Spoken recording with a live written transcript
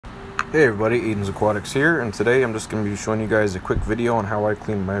Hey everybody, Eden's Aquatics here, and today I'm just going to be showing you guys a quick video on how I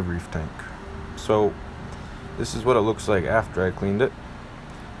clean my reef tank. So, this is what it looks like after I cleaned it.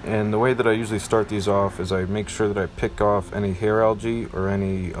 And the way that I usually start these off is I make sure that I pick off any hair algae or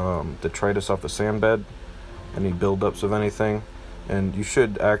any detritus off the sand bed, any buildups of anything. And you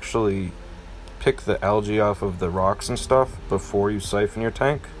should actually pick the algae off of the rocks and stuff before you siphon your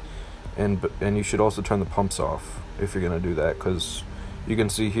tank. And you should also turn the pumps off if you're going to do that, because you can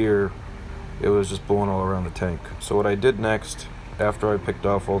see here it was just blowing all around the tank. So what I did next, after I picked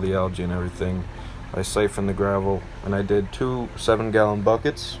off all the algae and everything, I siphoned the gravel, and I did 2 7-gallon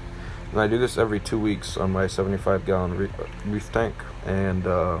buckets, and I do this every 2 weeks on my 75-gallon reef tank, and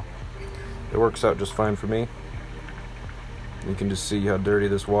it works out just fine for me. You can just see how dirty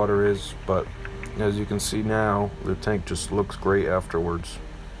this water is, but as you can see now, the tank just looks great afterwards.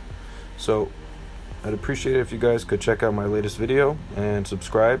 So I'd appreciate it if you guys could check out my latest video and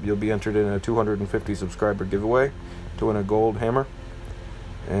subscribe. You'll be entered in a 250 subscriber giveaway to win a gold hammer.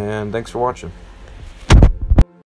 And thanks for watching.